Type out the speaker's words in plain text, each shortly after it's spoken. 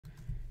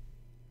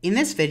In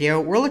this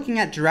video, we're looking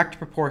at direct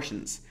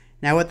proportions.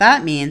 Now what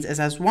that means is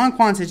as one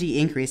quantity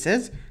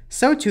increases,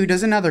 so too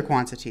does another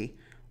quantity.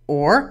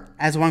 Or,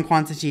 as one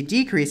quantity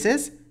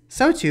decreases,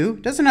 so too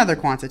does another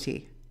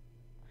quantity.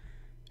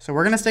 So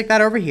we're going to stick that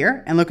over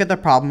here and look at the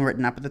problem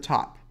written up at the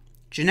top.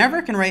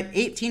 Ginevra can write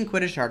 18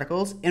 Quidditch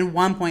articles in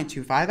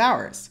 1.25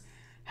 hours.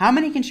 How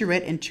many can she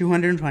write in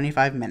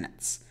 225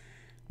 minutes?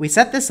 We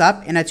set this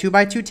up in a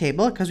 2x2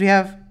 table because we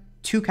have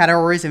two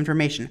categories of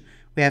information.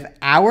 We have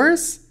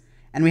hours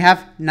and we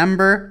have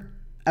number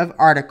of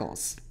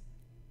articles.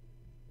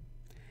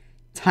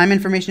 Time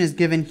information is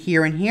given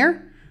here and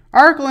here.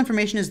 Article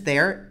information is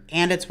there,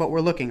 and it's what we're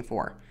looking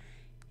for.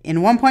 In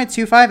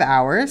 1.25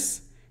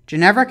 hours,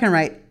 Ginevra can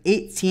write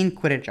 18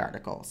 Quidditch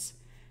articles.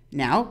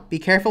 Now, be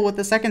careful with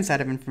the second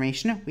set of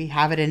information. We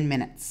have it in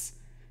minutes.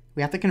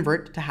 We have to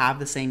convert to have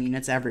the same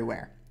units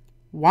everywhere.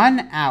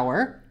 1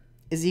 hour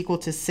is equal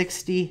to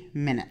 60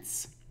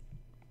 minutes.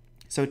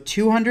 So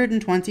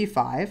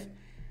 225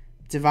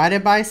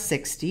 divided by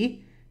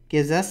 60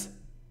 gives us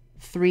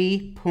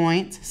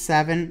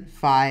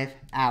 3.75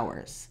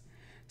 hours.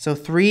 So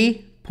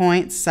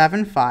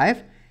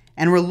 3.75,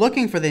 and we're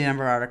looking for the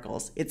number of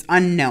articles. It's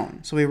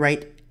unknown, so we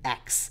write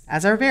x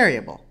as our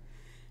variable.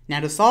 Now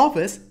to solve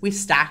this, we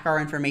stack our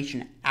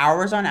information,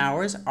 hours on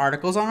hours,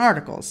 articles on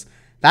articles.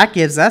 That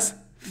gives us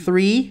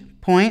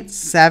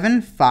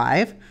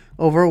 3.75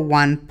 over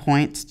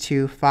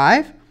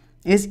 1.25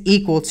 is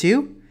equal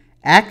to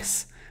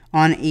x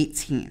on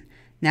 18.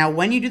 Now,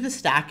 when you do the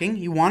stacking,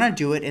 you want to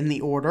do it in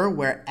the order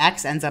where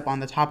x ends up on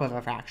the top of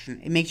a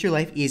fraction. It makes your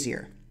life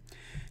easier.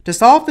 To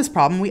solve this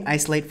problem, we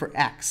isolate for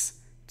x.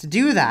 To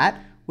do that,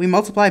 we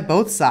multiply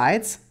both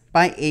sides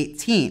by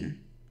 18.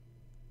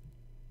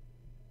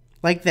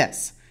 Like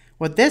this.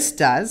 What this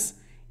does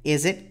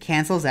is it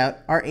cancels out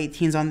our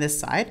 18s on this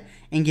side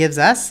and gives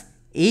us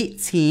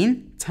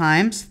 18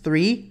 times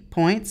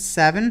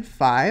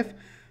 3.75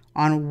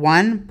 on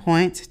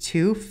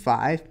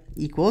 1.25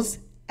 equals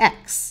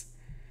x.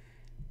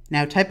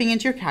 Now typing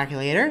into your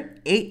calculator,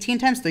 18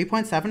 times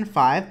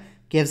 3.75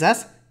 gives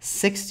us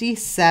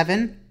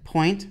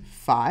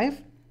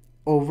 67.5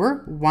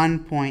 over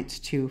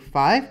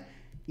 1.25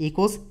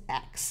 equals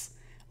x.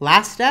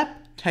 Last step,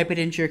 type it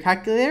into your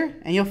calculator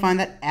and you'll find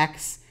that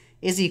x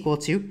is equal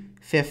to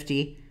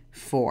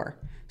 54.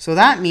 So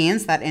that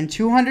means that in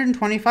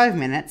 225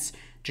 minutes,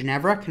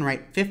 Ginevra can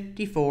write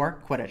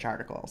 54 Quidditch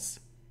articles.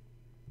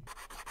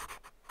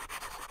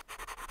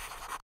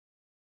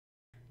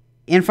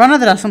 In front of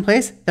the decimal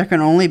place, there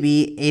can only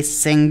be a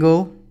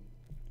single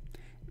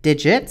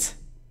digit,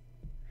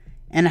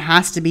 and it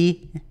has to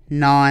be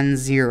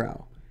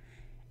non-zero.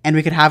 And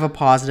we could have a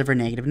positive or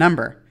negative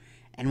number.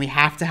 And we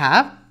have to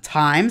have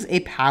times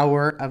a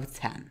power of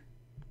 10.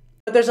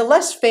 But there's a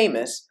less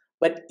famous,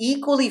 but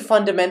equally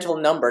fundamental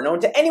number known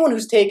to anyone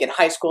who's taken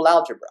high school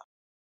algebra.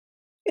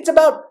 It's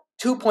about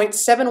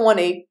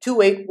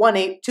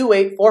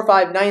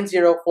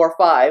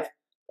 2.718281828459045,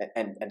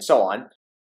 and so on.